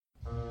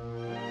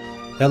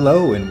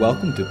Hello and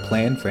welcome to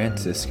Plan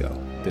Francisco,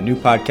 the new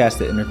podcast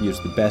that interviews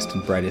the best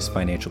and brightest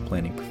financial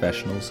planning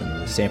professionals in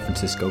the San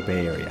Francisco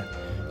Bay Area.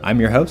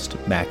 I'm your host,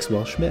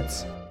 Maxwell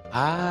Schmitz.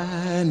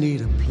 I need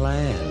a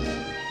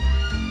plan,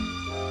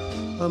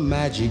 a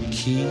magic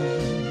key.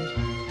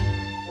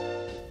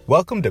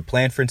 Welcome to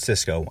Plan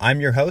Francisco.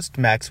 I'm your host,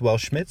 Maxwell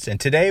Schmitz, and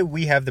today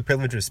we have the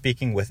privilege of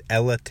speaking with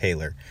Ella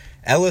Taylor.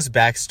 Ella's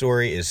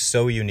backstory is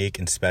so unique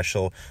and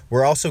special.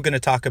 We're also going to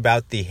talk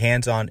about the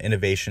hands-on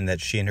innovation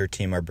that she and her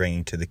team are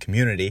bringing to the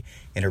community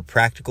and her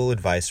practical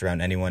advice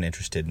around anyone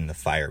interested in the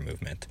FIRE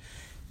movement.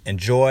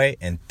 Enjoy,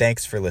 and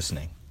thanks for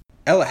listening.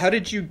 Ella, how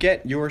did you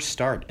get your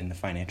start in the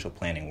financial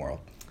planning world?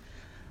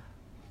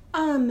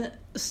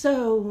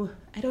 So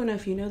I don't know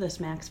if you know this,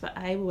 Max, but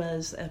I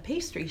was a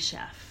pastry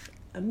chef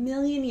a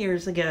million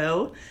years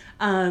ago,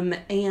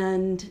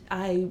 and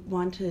I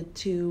wanted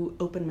to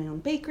open my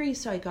own bakery,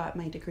 so I got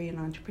my degree in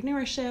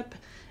entrepreneurship,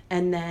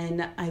 and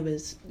then I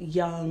was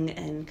young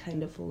and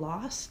kind of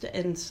lost,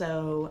 and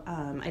so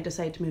I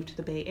decided to move to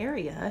the Bay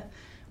Area,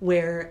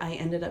 where I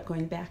ended up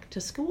going back to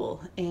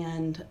school,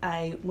 and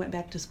I went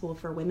back to school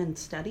for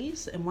women's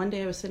studies, and one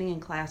day I was sitting in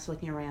class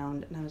looking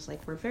around, and I was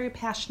like, we're very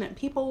passionate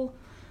people,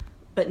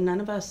 but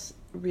none of us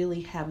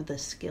really have the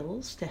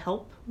skills to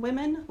help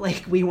women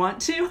like we want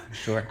to.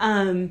 Sure.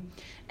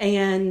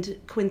 And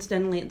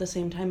coincidentally, at the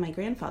same time, my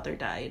grandfather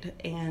died,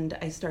 and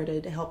I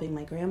started helping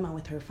my grandma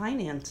with her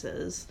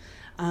finances.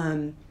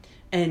 And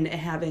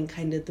having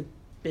kind of the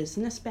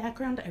business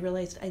background, I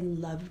realized I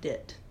loved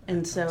it.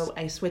 And so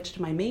I switched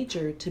my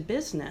major to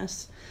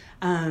business.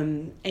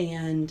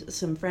 And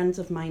some friends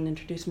of mine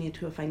introduced me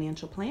to a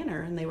financial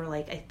planner, and they were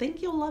like, I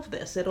think you'll love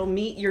this. It'll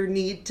meet your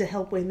need to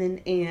help women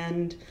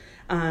and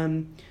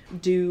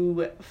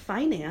do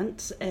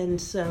finance. And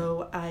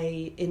so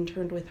I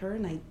interned with her,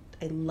 and I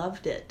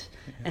loved it.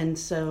 Mm-hmm. And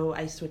so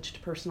I switched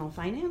to personal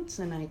finance,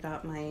 and I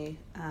got my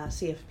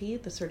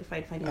CFP, the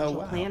Certified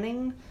Financial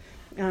Planning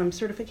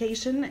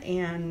certification.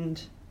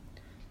 And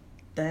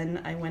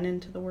then I went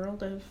into the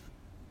world of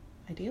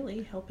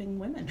ideally helping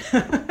women.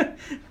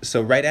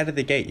 So right out of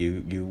the gate,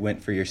 you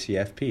went for your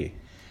CFP.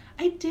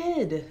 I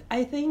did.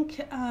 I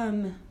think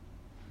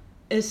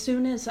as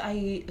soon as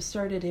I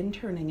started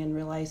interning and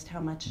realized how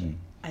much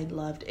I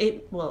loved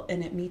it,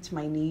 and it meets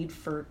my need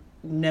for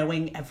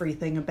knowing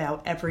everything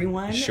about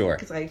everyone. Sure.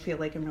 Because I feel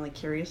like I'm really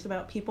curious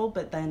about people,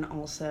 but then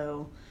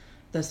also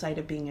the side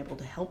of being able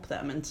to help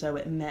them. And so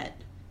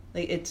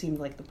it seemed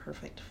like the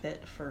perfect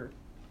fit for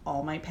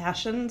all my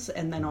passions,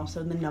 and then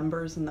also the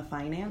numbers and the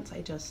finance.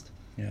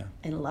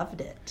 I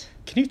loved it.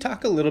 Can you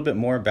talk a little bit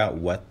more about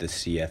what the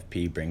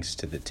CFP brings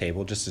to the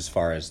table, just as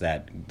far as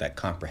that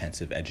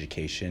comprehensive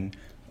education?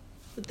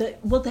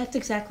 That's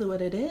exactly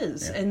what it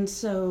is. Yeah. And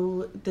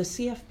so the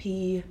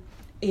CFP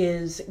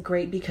is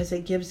great because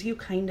it gives you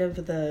kind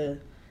of the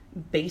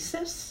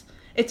basis.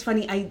 It's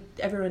funny,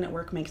 everyone at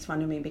work makes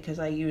fun of me because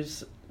I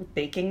use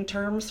baking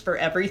terms for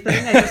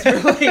everything. I just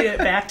relate it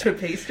back to a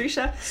pastry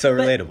chef. So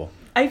relatable.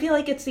 I feel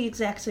like it's the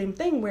exact same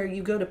thing where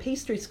you go to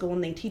pastry school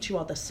and they teach you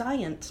all the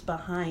science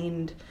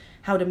behind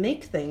how to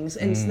make things.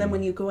 And so then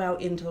when you go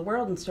out into the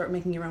world and start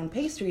making your own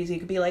pastries, you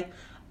could be like,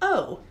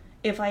 oh,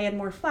 if I add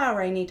more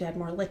flour, I need to add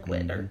more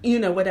liquid or,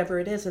 whatever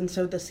it is. And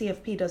so the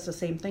CFP does the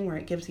same thing where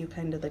it gives you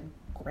kind of the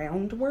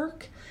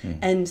groundwork.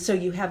 And so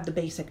you have the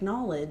basic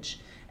knowledge.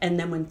 And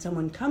then when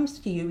someone comes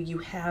to you, you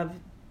have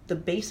the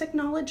basic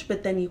knowledge,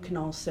 but then you can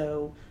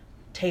also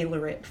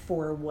tailor it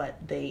for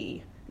what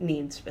they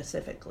need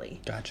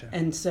specifically. Gotcha.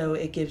 And so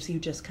it gives you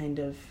just kind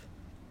of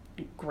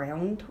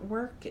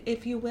groundwork,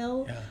 if you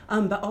will.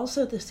 Yeah. But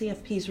also the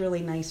CFP is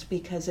really nice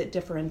because it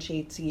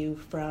differentiates you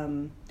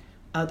from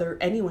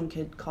anyone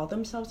could call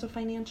themselves a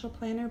financial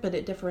planner, but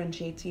it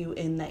differentiates you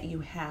in that you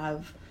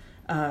have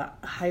a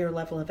higher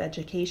level of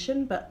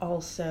education, but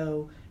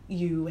also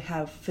you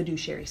have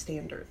fiduciary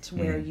standards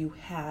where you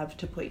have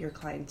to put your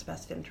client's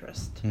best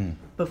interest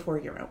before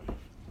your own.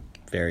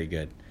 Very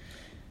good.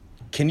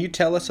 Can you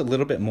tell us a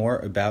little bit more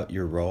about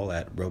your role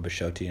at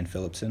Robichaux and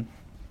Philipson?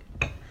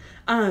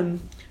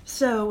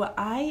 So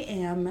I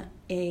am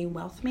a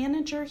wealth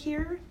manager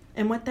here,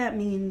 and what that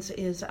means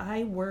is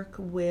I work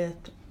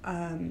with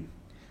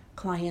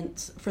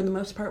clients, for the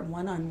most part,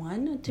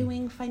 one-on-one,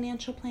 doing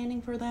financial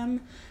planning for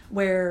them,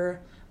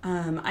 where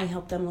I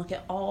help them look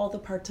at all the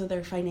parts of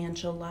their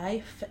financial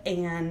life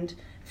and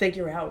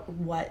figure out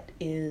what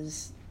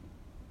is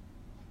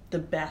the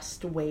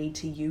best way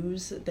to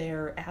use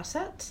their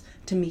assets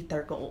to meet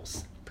their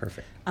goals.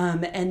 Perfect.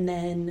 And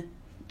then,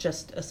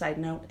 just a side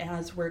note,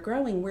 as we're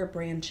growing, we're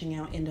branching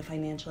out into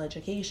financial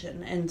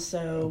education. And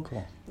so,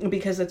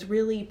 because it's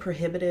really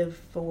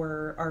prohibitive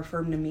for our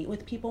firm to meet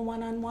with people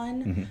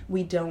one-on-one,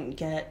 we don't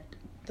get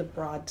the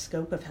broad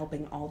scope of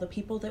helping all the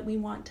people that we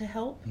want to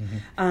help.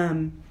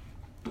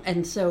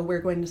 And so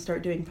we're going to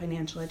start doing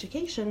financial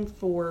education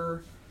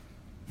for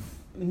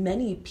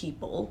many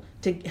people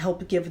to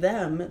help give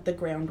them the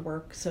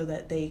groundwork so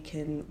that they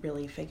can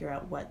really figure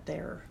out what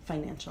their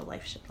financial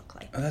life should look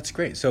like. Oh, that's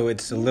great. So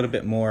it's a little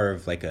bit more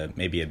of like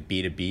maybe a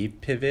B2B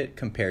pivot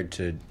compared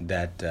to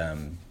that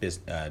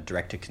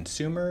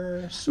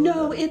direct-to-consumer sort of?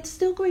 No, it's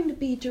still going to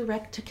be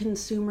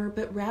direct-to-consumer,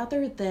 but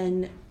rather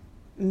than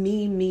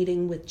me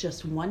meeting with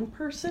just one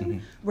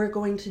person, we're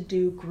going to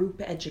do group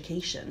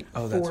education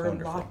for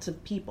wonderful. Lots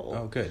of people.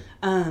 Oh, good.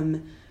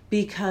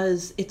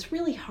 Because it's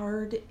really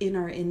hard in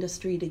our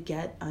industry to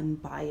get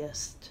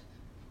unbiased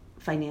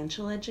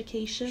financial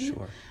education.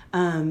 Sure.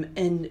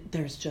 And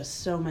there's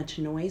just so much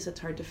noise. It's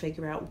hard to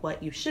figure out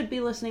what you should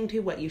be listening to,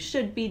 what you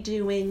should be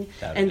doing.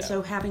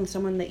 So having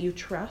someone that you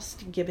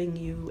trust giving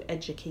you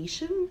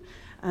education,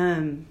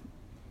 I'm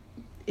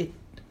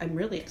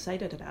really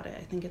excited about it.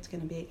 I think it's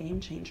going to be a game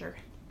changer.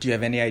 Do you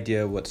have any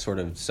idea what sort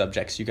of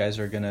subjects you guys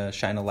are going to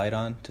shine a light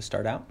on to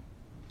start out?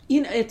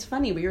 You know, it's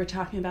funny. We were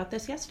talking about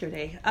this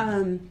yesterday.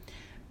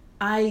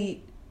 I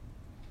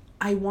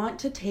want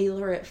to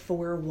tailor it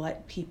for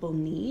what people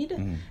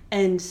need.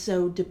 And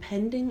so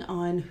depending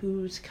on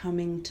who's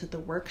coming to the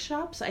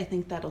workshops, I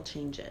think that'll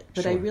change it.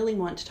 But I really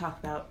want to talk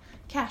about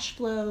cash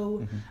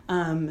flow.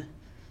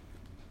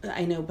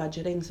 I know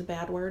budgeting's a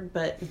bad word,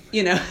 but,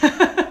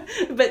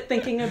 but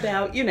thinking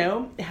about,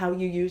 how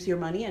you use your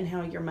money and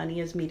how your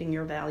money is meeting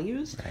your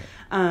values.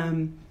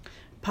 Right.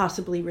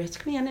 Possibly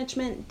risk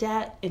management,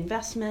 debt,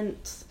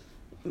 investments,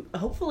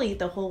 hopefully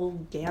the whole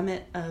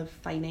gamut of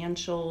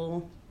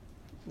financial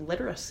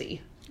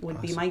literacy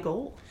would be my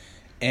goal.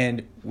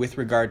 And with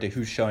regard to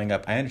who's showing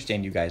up, I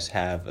understand you guys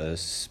have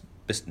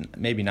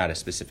maybe not a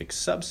specific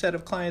subset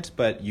of clients,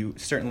 but you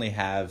certainly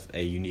have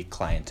a unique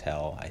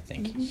clientele, I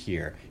think,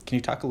 here. Can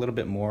you talk a little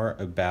bit more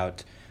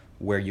about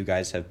where you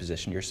guys have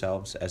positioned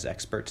yourselves as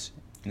experts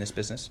in this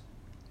business?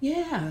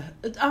 Yeah.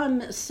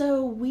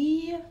 So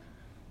we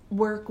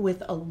work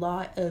with a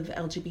lot of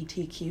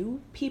LGBTQ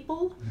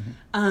people,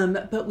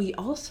 but we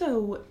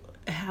also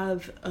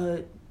have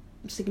a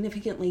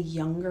significantly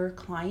younger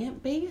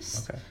client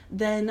base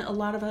than a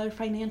lot of other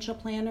financial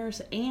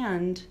planners,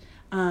 and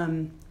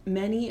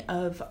many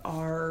of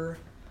our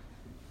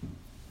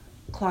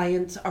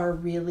clients are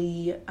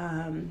really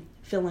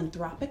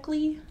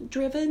philanthropically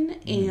driven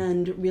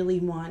and really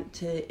want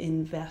to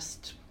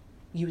invest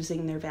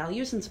using their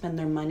values and spend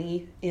their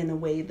money in a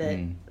way that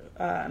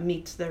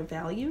meets their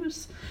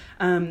values.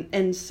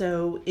 And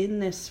so in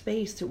this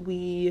space,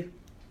 we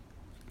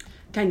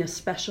kind of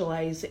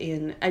specialize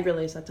in, I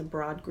realize that's a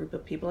broad group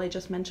of people I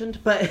just mentioned,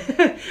 but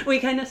we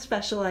kind of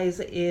specialize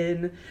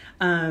in,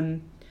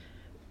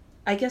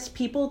 I guess,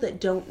 people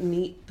that don't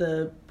meet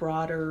the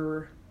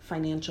broader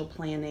financial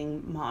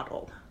planning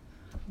model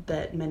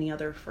that many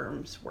other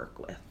firms work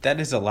with. That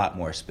is a lot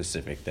more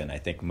specific than I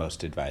think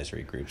most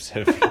advisory groups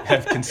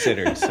have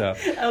considered. So,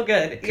 oh,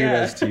 good.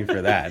 Kudos to you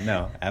for that.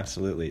 No,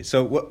 absolutely.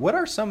 So what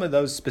are some of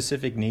those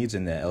specific needs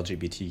in the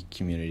LGBT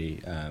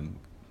community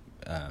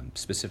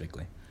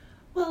specifically?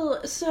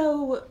 Well,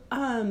 so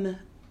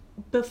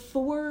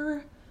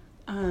before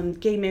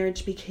gay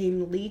marriage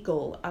became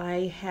legal,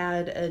 I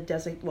had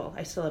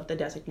I still have the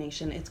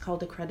designation. It's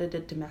called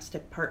Accredited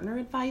Domestic Partner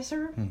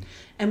Advisor.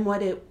 And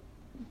what it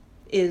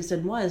is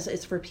and was,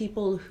 it's for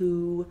people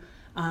who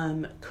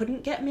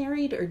couldn't get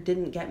married or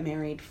didn't get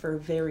married for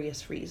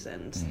various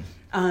reasons,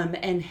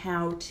 and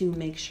how to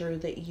make sure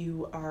that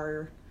you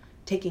are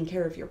taking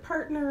care of your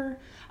partner,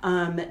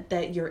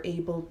 that you're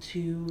able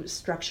to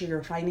structure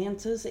your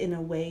finances in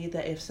a way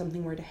that if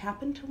something were to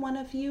happen to one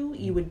of you,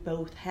 you would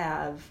both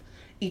have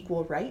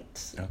equal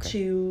rights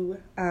to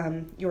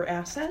your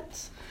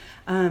assets.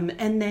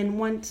 And then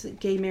once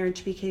gay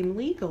marriage became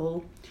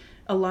legal,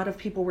 a lot of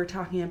people were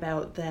talking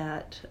about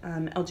that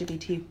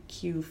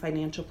LGBTQ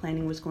financial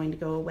planning was going to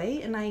go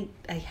away, and I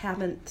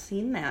haven't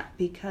seen that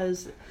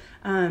because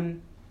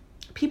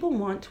people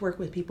want to work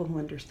with people who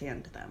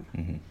understand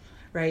them,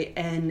 right?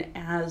 And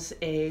as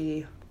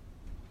a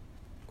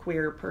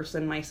queer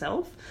person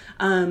myself,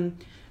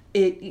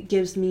 it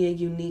gives me a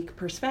unique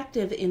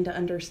perspective into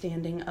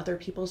understanding other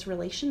people's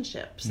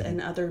relationships and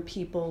other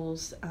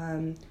people's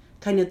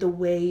kind of the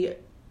way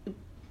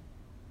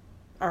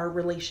our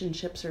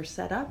relationships are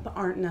set up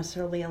aren't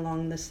necessarily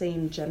along the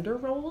same gender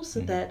roles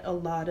that a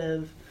lot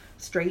of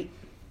straight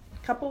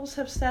couples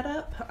have set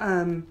up.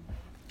 And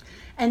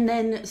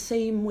then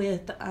same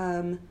with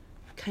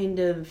kind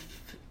of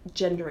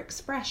gender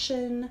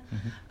expression,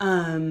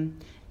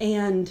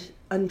 and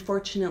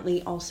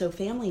unfortunately also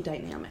family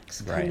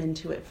dynamics come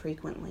into it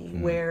frequently,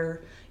 where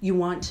you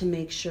want to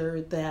make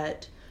sure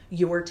that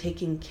you're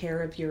taking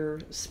care of your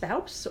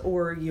spouse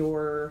or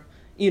your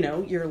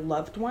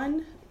loved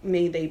one,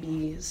 may they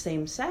be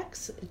same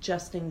sex,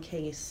 just in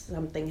case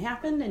something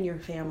happened and your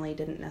family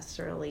didn't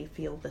necessarily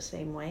feel the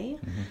same way.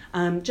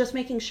 Just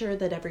making sure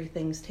that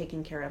everything's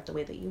taken care of the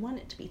way that you want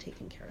it to be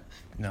taken care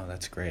of. No,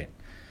 that's great.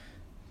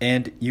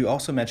 And you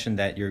also mentioned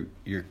that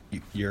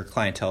your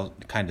clientele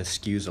kind of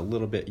skews a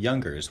little bit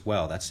younger as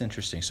well. That's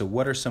interesting. So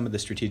what are some of the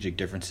strategic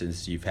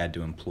differences you've had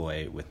to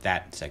employ with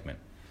that segment?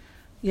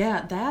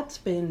 Yeah, that's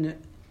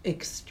been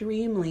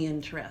extremely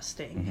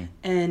interesting.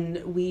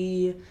 And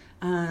we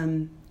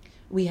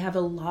have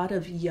a lot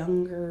of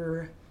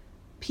younger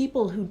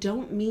people who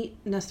don't meet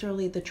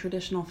necessarily the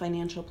traditional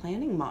financial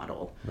planning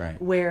model,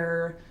 right,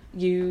 where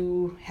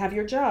you have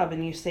your job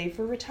and you save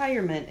for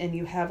retirement and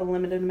you have a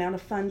limited amount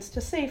of funds to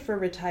save for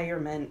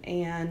retirement,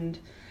 and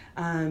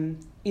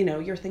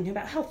you're thinking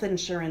about health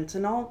insurance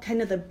and all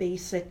kind of the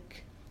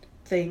basic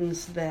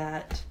things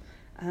that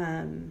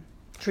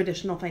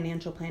traditional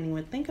financial planning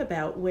would think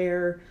about,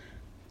 where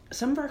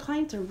some of our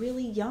clients are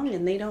really young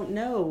and they don't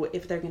know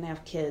if they're going to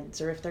have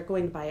kids or if they're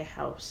going to buy a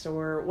house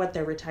or what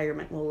their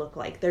retirement will look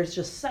like. There's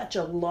just such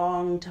a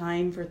long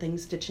time for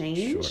things to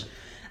change.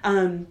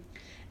 Sure.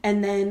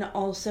 And then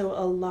also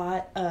a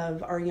lot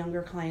of our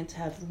younger clients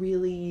have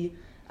really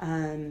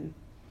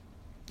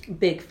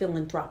big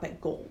philanthropic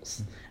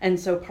goals. And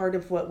so part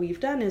of what we've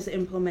done is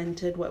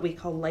implemented what we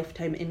call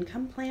lifetime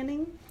income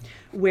planning,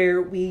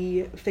 where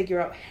we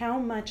figure out how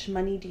much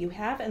money do you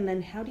have and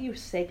then how do you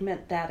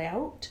segment that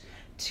out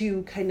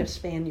to kind of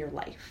span your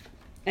life.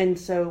 And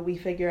so we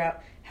figure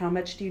out how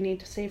much do you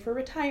need to save for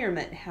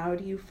retirement? How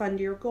do you fund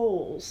your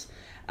goals?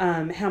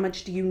 How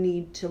much do you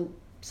need to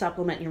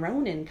supplement your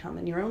own income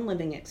and your own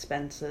living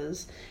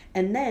expenses?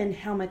 And then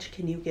how much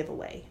can you give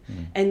away?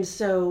 And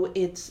so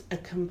it's a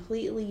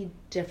completely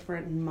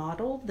different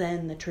model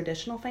than the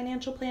traditional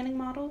financial planning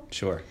model.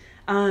 Sure.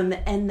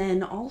 And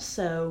then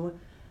also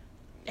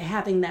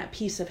having that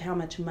piece of how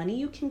much money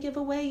you can give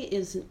away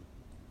is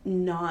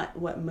not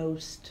what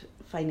most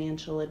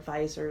financial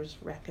advisors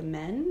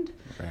recommend.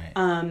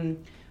 Right.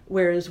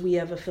 Whereas we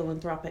have a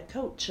philanthropic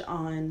coach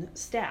on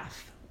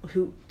staff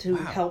who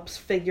helps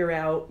figure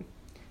out,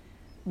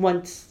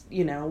 once,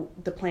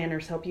 the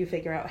planners help you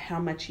figure out how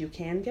much you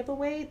can give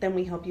away, then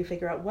we help you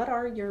figure out what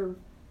are your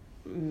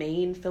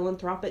main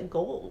philanthropic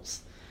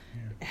goals.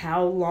 Yeah.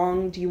 How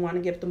long do you want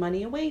to give the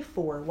money away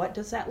for? What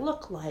does that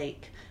look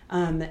like?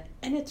 And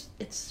it's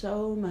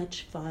so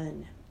much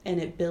fun,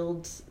 and it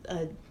builds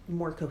a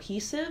more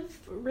cohesive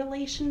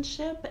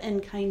relationship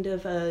and kind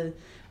of a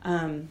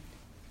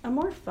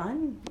more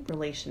fun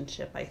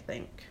relationship, I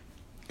think.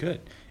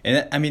 Good.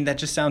 And I mean, that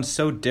just sounds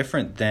so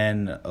different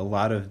than a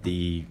lot of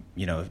the,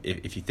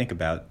 if you think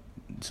about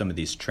some of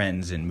these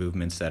trends and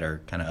movements that are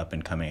kind of up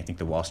and coming. I think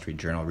the Wall Street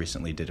Journal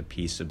recently did a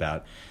piece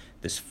about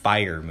this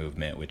FIRE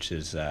movement, which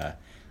is,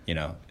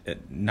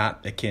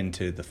 not akin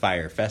to the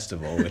Fire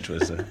Festival, which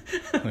was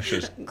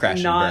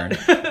crash and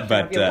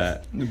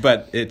burn,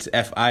 but it's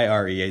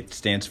FIRE. It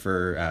stands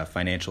for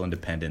Financial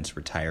Independence,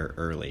 Retire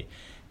Early.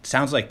 It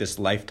sounds like this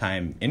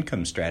lifetime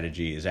income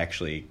strategy is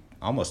actually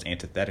almost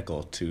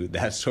antithetical to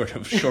that sort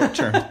of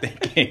short-term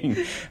thinking,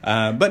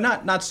 but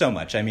not so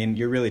much. I mean,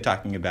 you're really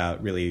talking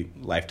about really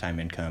lifetime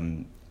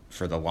income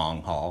for the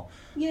long haul.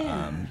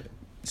 Yeah.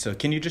 So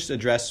can you just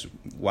address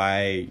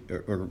why,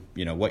 or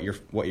what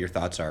your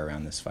thoughts are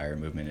around this FIRE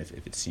movement,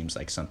 if it seems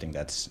like something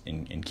that's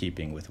in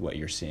keeping with what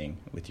you're seeing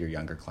with your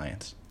younger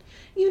clients?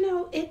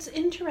 It's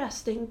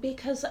interesting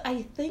because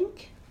I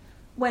think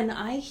when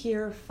I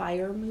hear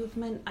FIRE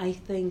movement, I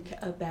think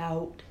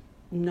about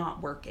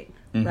not working,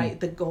 right?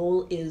 The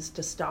goal is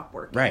to stop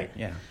working. Right,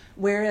 yeah.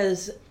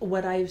 Whereas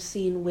what I've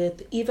seen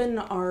with even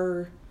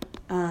our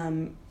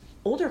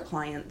older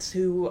clients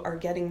who are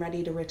getting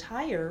ready to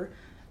retire,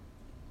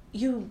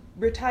 you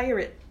retire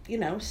at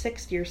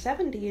 60 or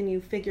 70 and you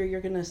figure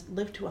you're going to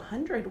live to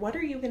 100. What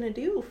are you going to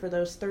do for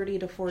those 30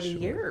 to 40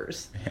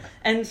 years? Yeah.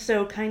 And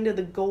so kind of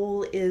the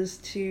goal is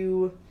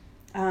to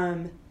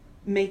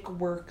make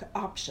work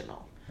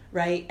optional,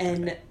 right?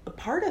 And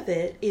part of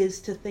it is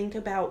to think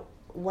about,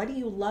 what do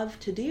you love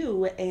to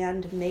do,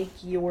 and make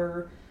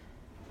your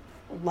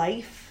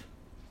life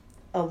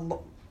I'm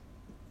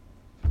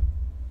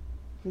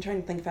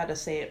trying to think of how to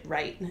say it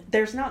right.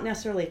 There's not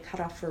necessarily a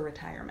cutoff for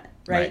retirement,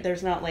 right?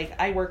 There's not like,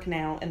 I work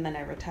now and then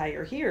I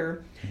retire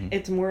here.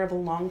 It's more of a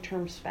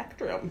long-term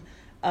spectrum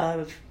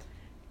of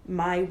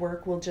my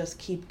work will just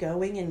keep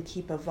going and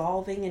keep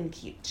evolving and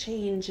keep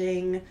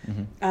changing.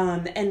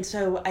 And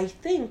so I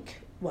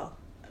think,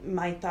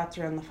 my thoughts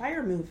around the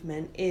FIRE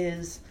movement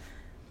is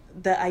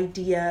the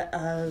idea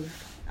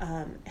of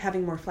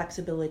having more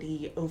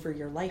flexibility over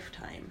your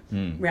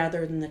lifetime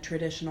rather than the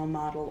traditional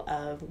model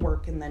of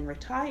work and then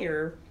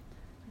retire.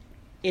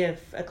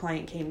 If a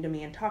client came to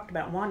me and talked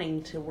about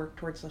wanting to work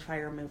towards the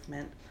FIRE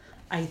movement,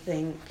 I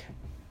think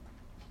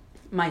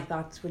my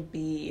thoughts would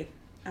be,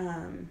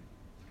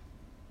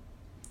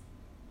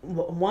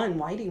 one,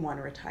 why do you want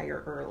to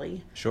retire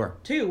early? Sure.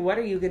 Two, what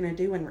are you going to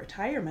do in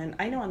retirement?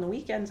 I know on the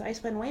weekends I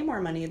spend way more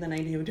money than I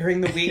do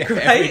during the week,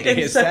 right? Every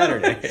day is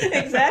Saturday.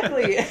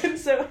 Exactly. And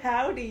so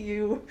how do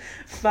you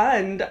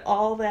fund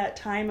all that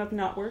time of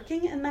not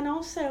working? And then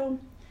also,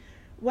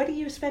 what do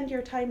you spend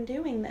your time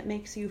doing that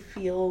makes you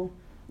feel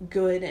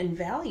good and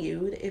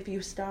valued if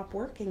you stop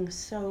working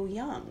so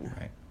young?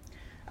 Right.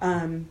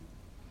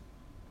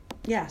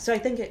 So I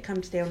think it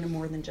comes down to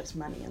more than just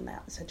money in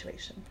that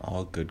situation.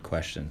 All good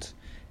questions.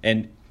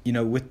 And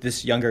with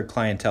this younger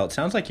clientele, it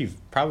sounds like you've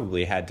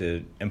probably had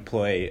to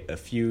employ a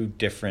few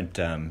different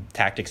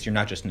tactics. You're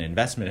not just an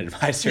investment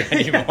advisor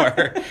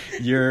anymore.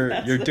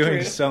 You're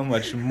doing so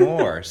much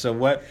more. So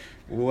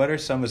what are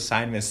some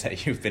assignments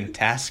that you've been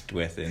tasked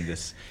with in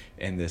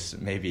this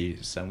maybe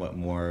somewhat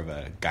more of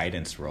a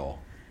guidance role?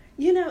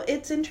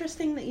 It's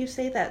interesting that you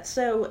say that.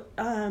 So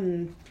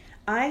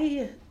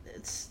I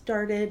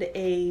started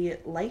a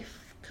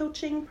life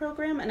coaching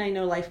program, and I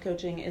know life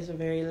coaching is a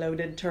very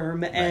loaded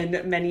term, right,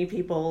 and many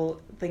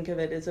people think of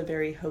it as a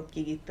very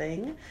hokey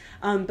thing.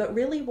 But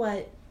really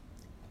what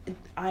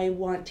I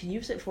want to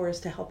use it for is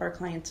to help our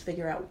clients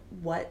figure out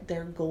what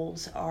their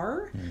goals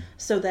are,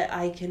 so that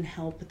I can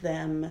help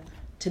them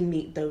to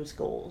meet those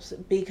goals.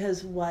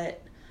 Because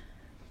what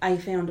I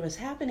found was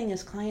happening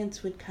is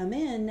clients would come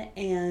in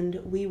and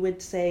we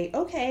would say,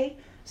 okay,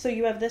 so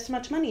you have this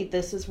much money,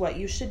 this is what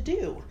you should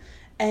do.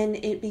 And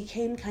it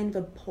became kind of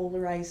a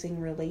polarizing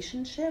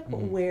relationship,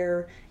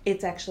 where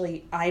it's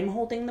actually I'm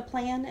holding the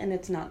plan and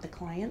it's not the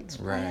client's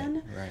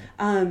plan.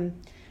 Right.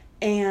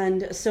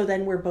 And so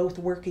then we're both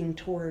working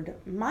toward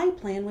my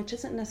plan, which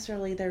isn't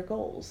necessarily their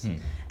goals.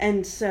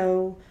 And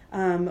so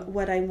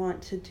what I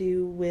want to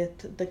do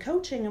with the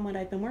coaching and what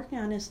I've been working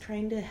on is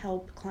trying to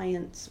help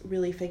clients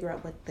really figure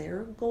out what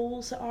their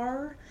goals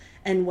are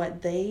and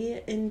what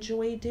they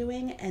enjoy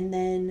doing, and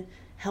then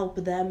help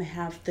them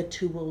have the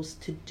tools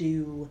to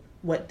do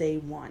what they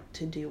want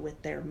to do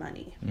with their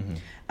money.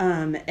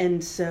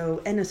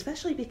 And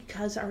especially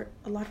because a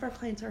lot of our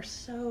clients are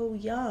so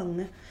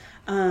young,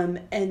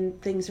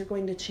 and things are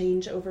going to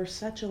change over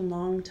such a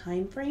long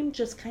time frame,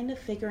 just kind of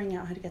figuring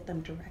out how to get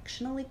them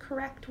directionally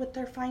correct with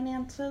their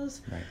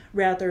finances, right,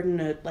 rather than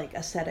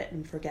a set it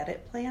and forget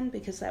it plan,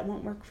 because that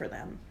won't work for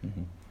them.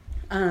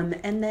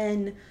 And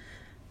then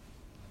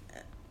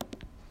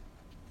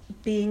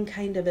being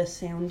kind of a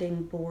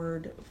sounding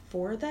board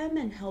for them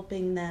and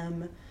helping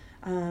them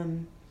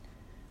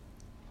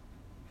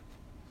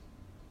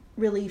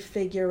really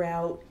figure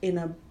out in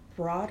a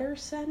broader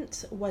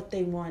sense what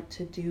they want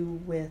to do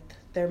with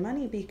their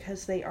money,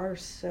 because they are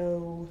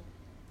so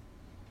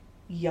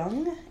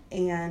young,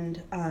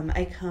 and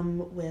I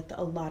come with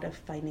a lot of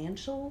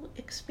financial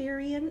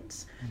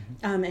experience,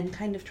 and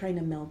kind of trying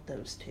to meld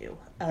those two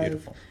of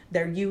Beautiful.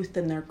 Their youth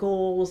and their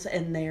goals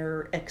and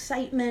their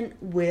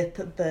excitement with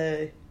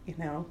the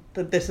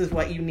this is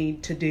what you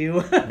need to do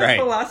right.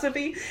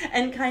 philosophy,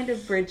 and kind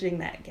of bridging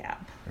that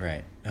gap.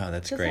 Right. Oh,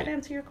 that's great. Does that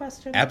answer your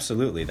question?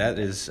 Absolutely. That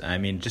is,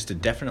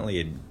 definitely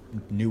a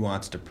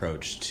nuanced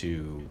approach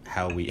to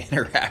how we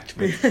interact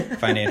with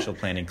financial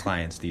planning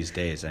clients these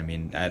days. I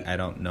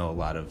don't know a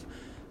lot of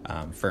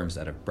firms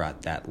that have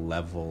brought that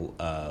level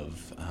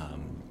of,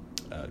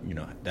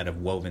 that have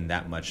woven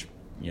that much,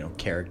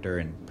 character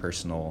and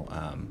personal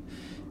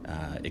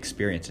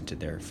experience into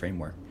their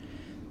framework.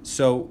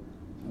 So,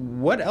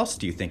 what else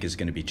do you think is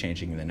going to be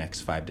changing in the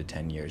next 5 to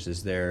 10 years?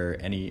 Is there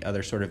any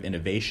other sort of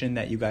innovation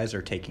that you guys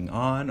are taking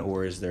on,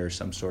 or is there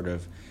some sort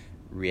of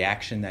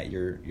reaction that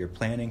you're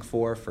planning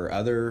for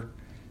other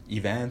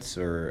events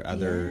or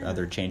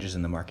other changes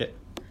in the market?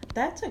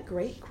 That's a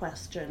great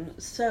question.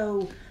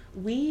 So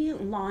we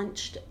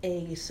launched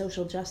a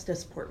social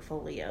justice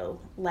portfolio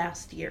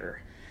last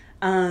year,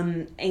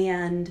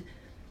 and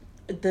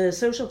the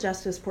social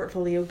justice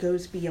portfolio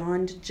goes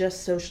beyond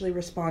just socially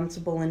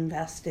responsible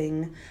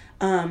investing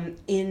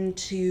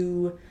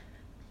into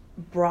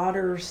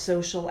broader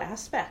social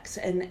aspects.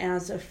 And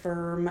as a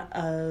firm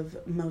of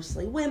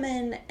mostly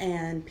women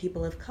and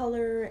people of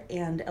color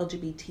and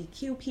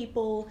LGBTQ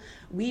people,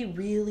 we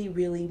really,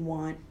 really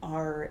want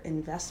our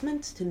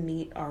investments to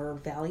meet our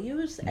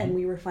values. And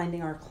we were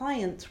finding our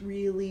clients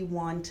really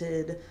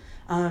wanted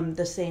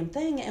the same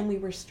thing, and we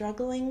were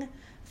struggling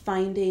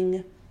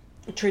finding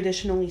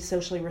traditionally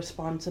socially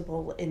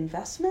responsible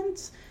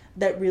investments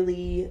that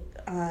really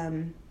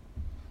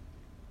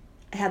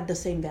had the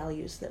same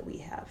values that we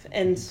have.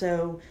 And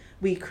so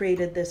we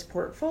created this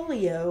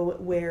portfolio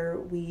where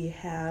we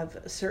have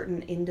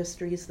certain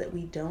industries that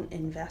we don't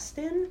invest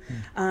in,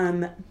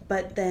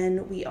 but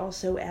then we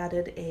also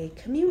added a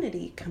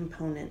community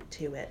component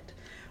to it,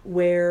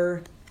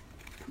 where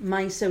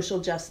my social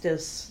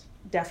justice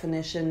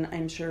definition,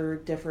 I'm sure,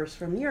 differs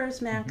from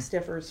yours, Max,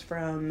 differs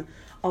from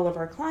all of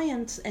our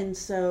clients, and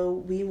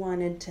so we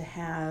wanted to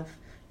have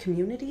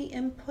community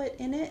input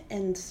in it.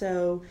 And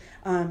so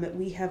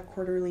we have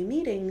quarterly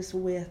meetings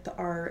with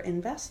our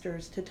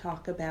investors to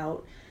talk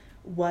about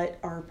what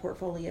our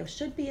portfolio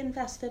should be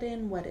invested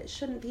in, what it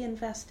shouldn't be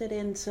invested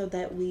in, so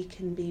that we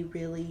can be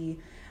really,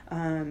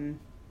 I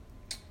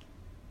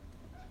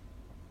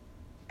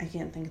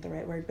can't think of the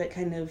right word, but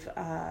kind of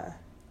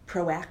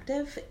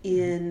proactive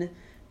in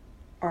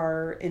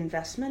our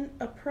investment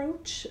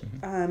approach,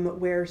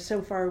 where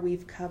so far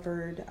we've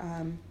covered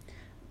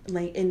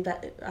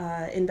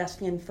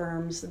investing in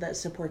firms that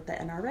support the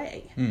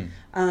NRA.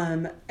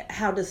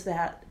 How does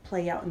that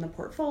play out in the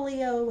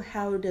portfolio?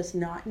 How does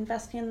not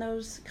investing in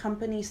those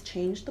companies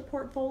change the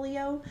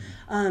portfolio?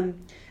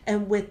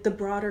 And with the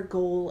broader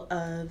goal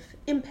of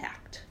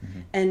impact.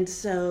 And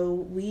so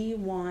we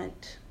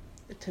want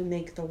to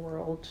make the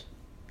world,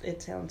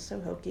 it sounds so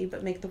hokey,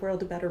 but make the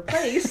world a better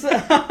place.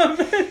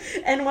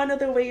 And one of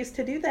the ways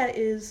to do that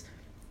is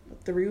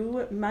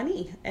through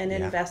money and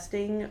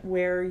investing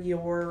where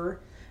your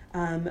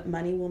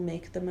money will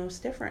make the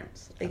most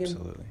difference. Like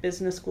Absolutely. in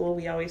business school,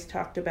 we always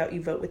talked about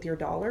you vote with your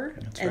dollar.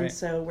 That's and right.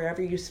 So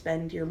wherever you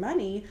spend your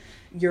money,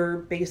 you're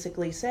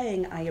basically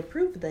saying, I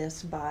approve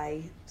this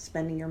by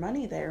spending your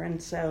money there.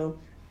 And so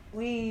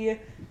we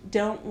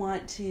don't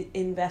want to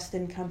invest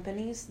in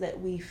companies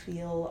that we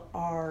feel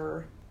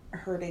are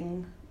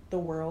hurting the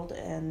world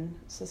and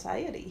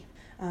society.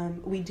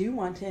 We do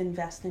want to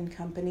invest in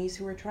companies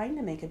who are trying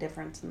to make a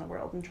difference in the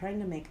world and trying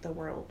to make the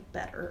world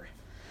better.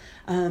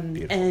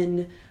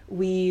 And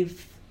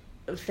we've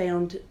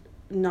found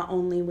not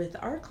only with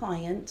our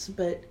clients,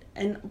 but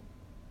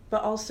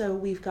also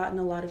we've gotten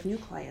a lot of new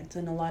clients,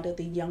 and a lot of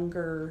the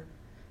younger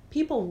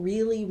people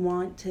really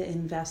want to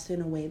invest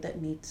in a way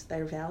that meets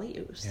their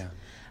values.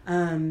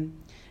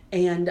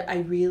 And I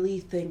really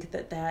think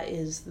that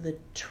is the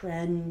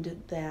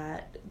trend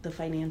that the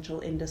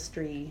financial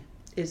industry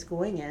is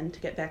going in, to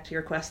get back to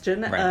your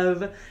question,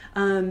 of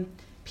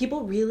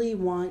people really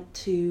want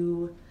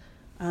to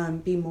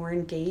be more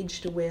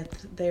engaged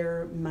with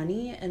their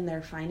money and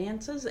their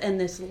finances. And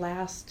this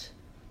last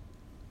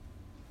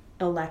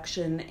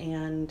election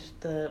and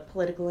the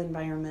political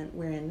environment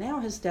we're in now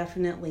has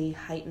definitely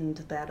heightened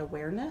that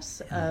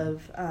awareness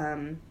of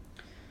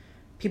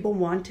people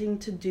wanting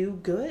to do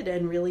good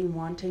and really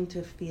wanting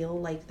to feel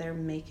like they're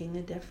making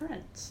a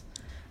difference.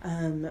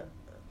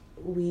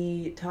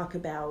 We talk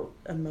about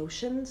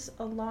emotions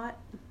a lot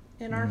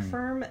in our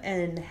firm,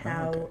 and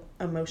how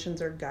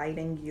emotions are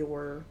guiding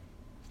your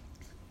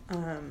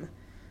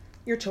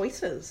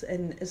choices,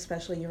 and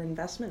especially your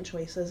investment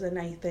choices. And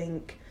I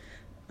think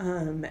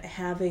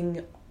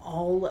having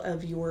all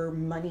of your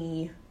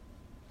money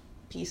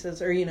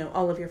pieces, or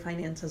all of your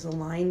finances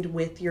aligned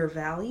with your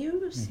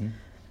values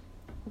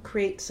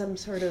creates some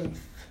sort of,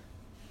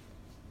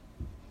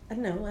 I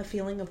don't know, a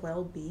feeling of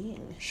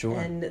well-being. Sure.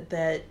 And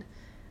that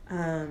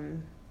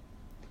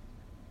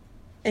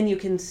and you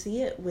can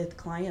see it with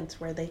clients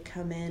where they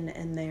come in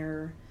and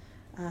they're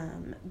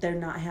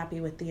not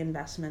happy with the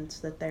investments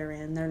that they're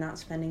in. They're not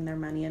spending their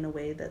money in a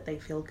way that they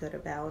feel good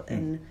about.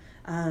 And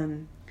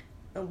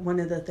one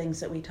of the things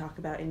that we talk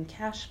about in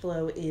cash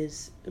flow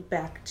is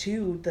back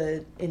to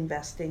the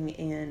investing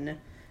in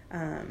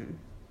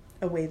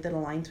a way that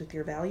aligns with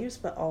your values,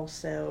 but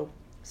also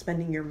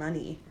spending your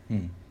money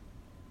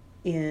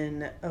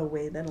in a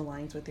way that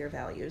aligns with your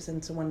values.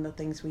 And so one of the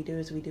things we do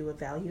is we do a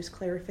values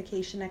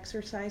clarification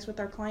exercise with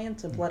our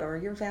clients of what are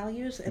your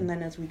values. And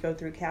then as we go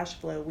through cash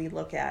flow, we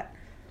look at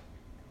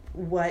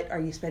what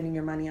are you spending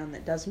your money on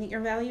that does meet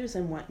your values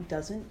and what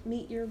doesn't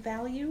meet your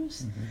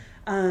values.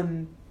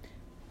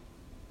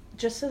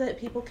 Just so that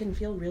people can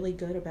feel really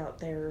good about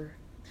their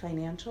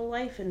financial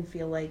life and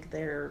feel like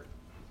they're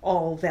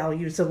all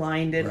values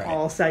aligned in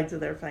all sides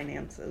of their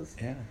finances.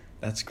 Yeah,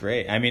 that's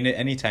great. I mean,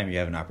 anytime you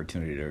have an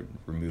opportunity to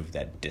remove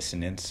that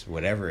dissonance,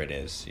 whatever it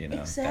is,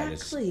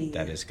 Exactly.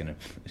 that is going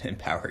to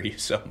empower you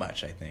so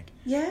much, I think.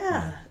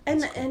 Yeah.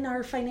 And cool. and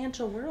our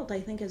financial world,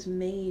 I think, is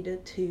made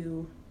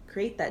to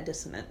create that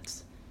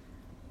dissonance,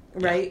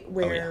 right?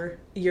 Where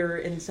you're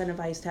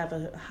incentivized to have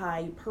a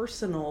high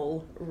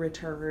personal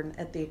return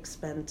at the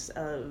expense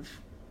of,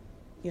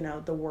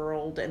 the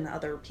world and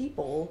other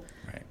people.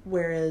 Right.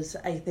 Whereas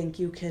I think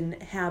you can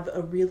have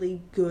a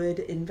really good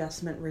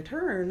investment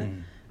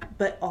return,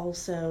 but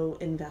also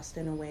invest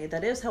in a way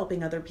that is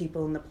helping other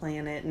people in the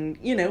planet and,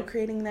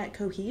 creating that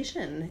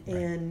cohesion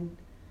in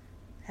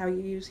how you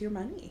use your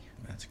money.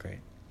 That's great.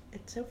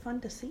 It's so fun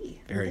to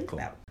see. Very and think cool.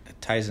 About. It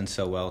ties in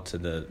so well to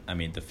the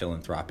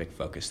philanthropic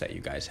focus that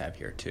you guys have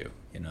here too.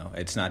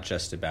 It's not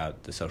just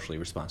about the socially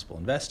responsible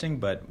investing,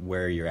 but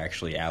where you're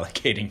actually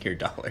allocating your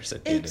dollars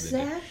at the end of the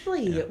day.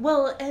 Exactly. Yeah.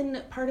 Well,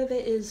 and part of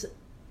it is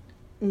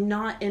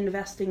not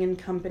investing in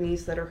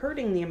companies that are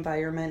hurting the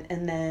environment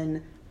and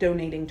then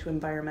donating to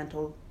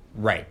environmental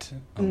Right.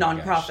 Oh my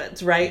nonprofits,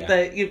 gosh.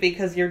 right? Yeah.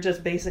 Because you're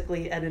just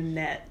basically at a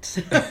net.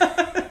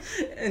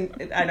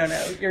 And I don't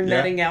know, you're Yeah.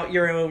 netting out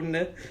your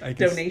own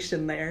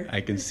donation there.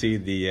 I can see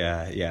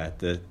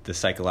the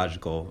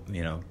psychological,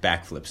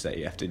 backflips that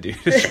you have to do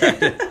to try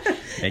to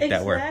make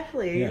that work.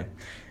 Exactly. Yeah.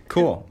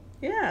 Cool.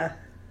 Yeah.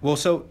 Well,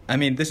 so,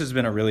 this has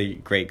been a really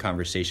great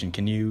conversation.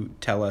 Can you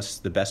tell us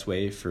the best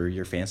way for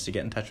your fans to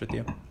get in touch with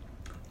you?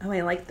 Oh,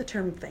 I like the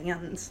term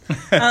fans.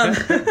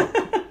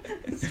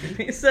 Excuse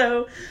me.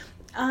 So,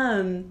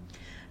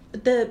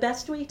 the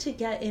best way to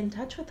get in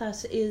touch with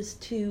us is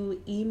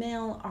to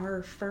email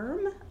our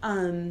firm.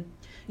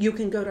 You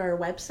can go to our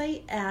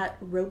website at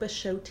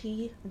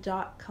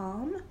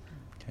robichauty.com.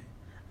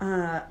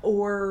 Okay.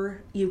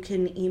 Or you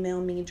can email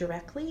me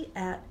directly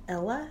at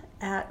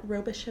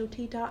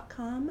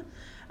ella@robichauty.com.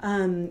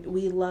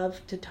 We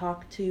love to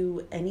talk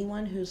to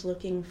anyone who's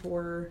looking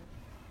for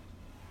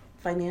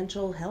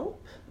financial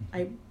help.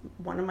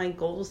 One of my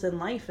goals in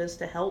life is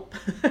to help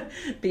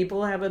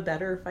people have a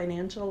better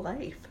financial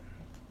life.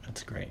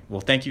 That's great.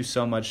 Well, thank you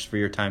so much for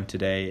your time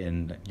today,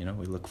 and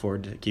we look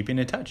forward to keeping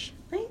in touch.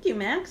 Thank Thank you,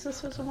 Max.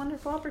 This was a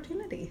wonderful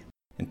opportunity.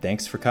 And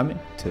thanks for coming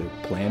to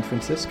Plan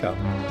Francisco.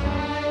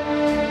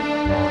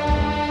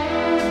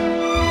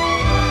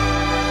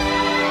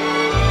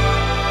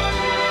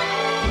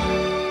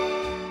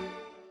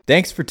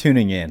 Thanks for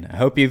tuning in. I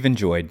hope you've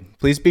enjoyed.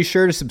 Please be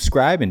sure to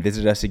subscribe and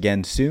visit us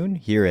again soon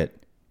here at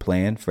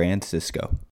Plan Francisco.